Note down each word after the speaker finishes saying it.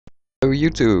Hello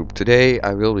YouTube, today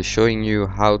I will be showing you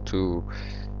how to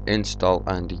install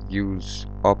and use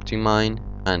Optimine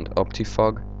and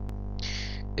Optifog.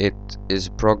 It is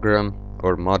a program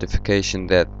or modification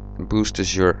that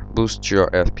boosts your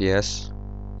FPS.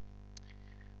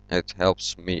 It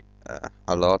helps me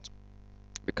a lot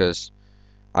because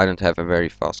I don't have a very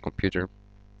fast computer.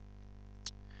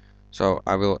 So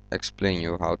I will explain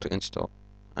you how to install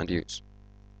and use.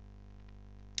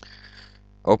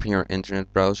 Open your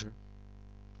internet browser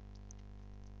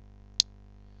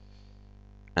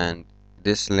and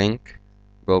this link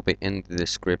will be in the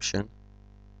description.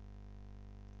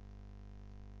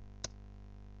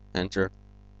 Enter.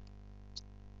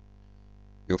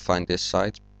 You'll find this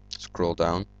site. Scroll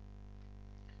down.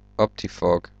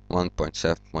 Optifog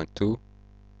 1.7.2,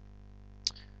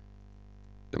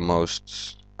 the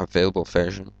most available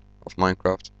version of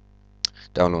Minecraft.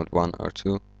 Download 1 or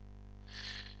 2.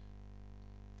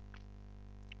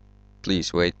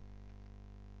 Please wait.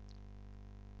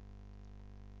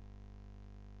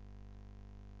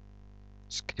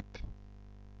 Skip.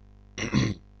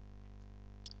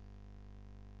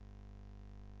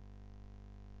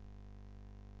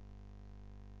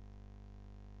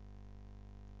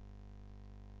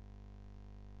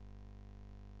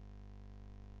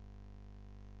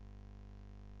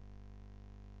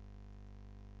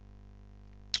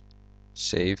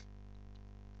 Save.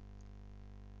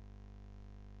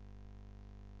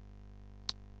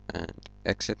 And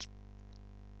exit.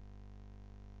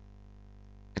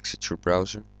 Exit your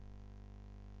browser.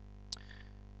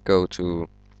 Go to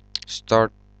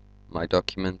Start My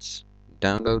Documents,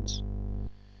 Downloads,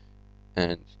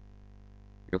 and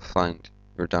you'll find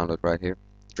your download right here.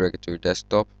 Drag it to your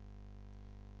desktop.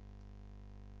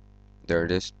 There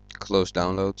it is. Close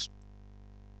Downloads.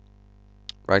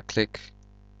 Right click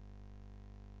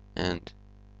and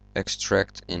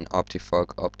extract in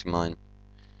Optifog Optimine,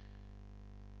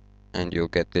 and you'll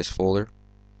get this folder.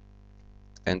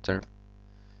 Enter,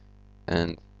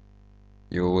 and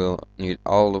you will need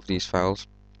all of these files.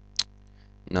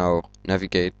 Now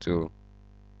navigate to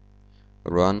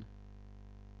run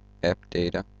app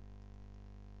data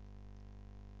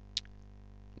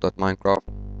 .minecraft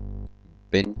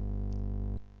bin,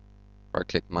 right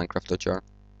click minecraft.jar,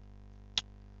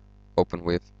 open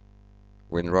with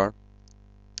WinRAR,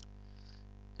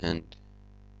 and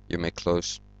you may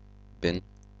close bin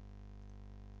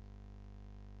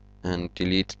and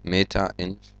delete meta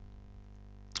inf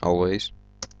always.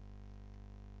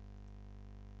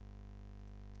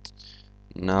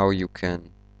 Now you can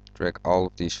drag all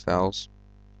of these files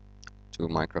to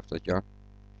minecraft.jar.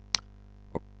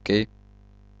 Okay,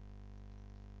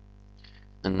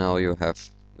 and now you have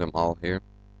them all here.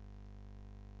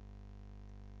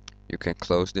 You can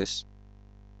close this,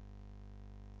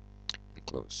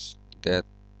 close that,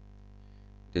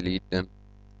 delete them,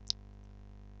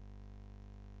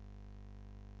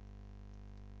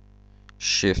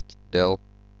 shift del,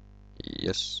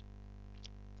 yes,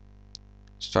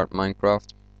 start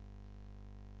Minecraft,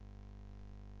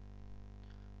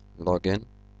 log in,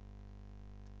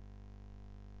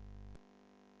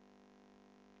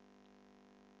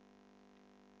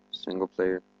 single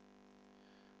player,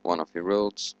 one of your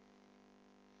roles,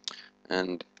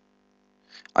 and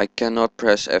I cannot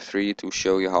press F3 to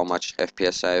show you how much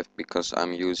FPS I have because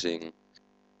I'm using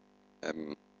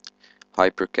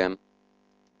Hypercam,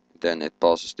 then it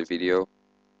pauses the video.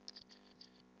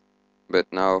 But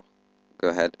now go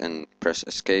ahead and press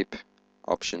escape,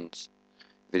 options,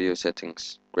 video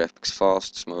settings, graphics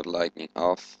fast, smooth lightning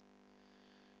off,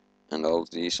 and all of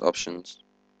these options.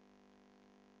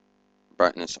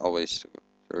 Brightness always to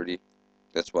 30,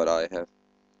 that's what I have.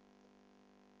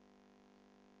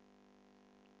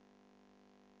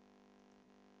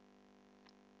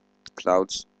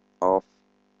 Clouds off,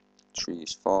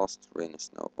 trees fast, rain and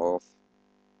snow off,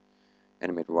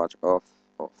 animate water off,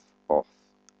 off, off,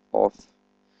 off,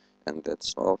 and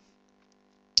that's off.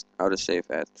 Autosave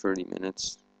at 30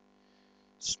 minutes,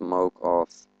 smoke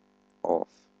off, off,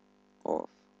 off,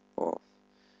 off,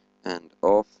 and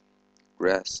off,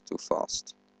 grass too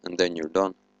fast, and then you're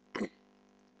done.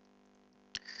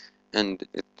 And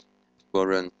it will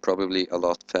run probably a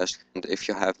lot faster, and if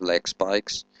you have lag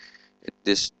spikes,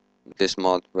 this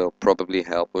mod will probably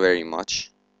help very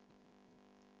much.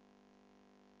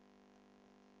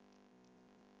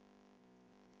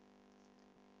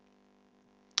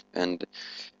 And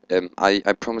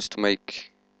I promised to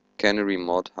make Canary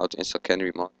mod, how to install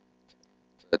Canary mod,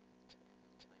 but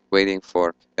waiting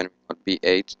for Canary mod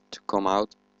B8 to come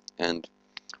out, and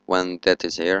when that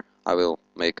is here I will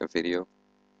make a video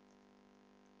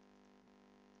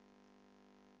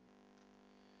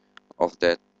of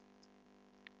that.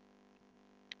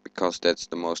 because that's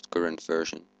the most current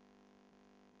version.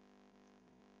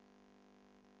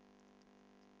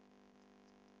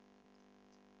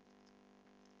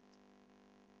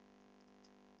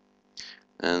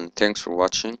 And thanks for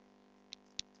watching.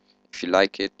 If you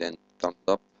like it, then thumbs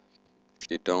up. If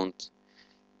you don't,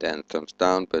 then thumbs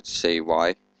down, but say why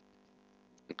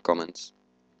in comments.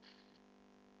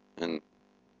 And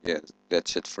yeah,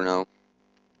 that's it for now.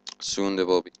 Soon there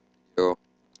will be a video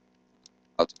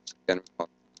out of Scaevolus.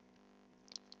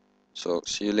 So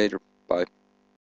see you later. Bye.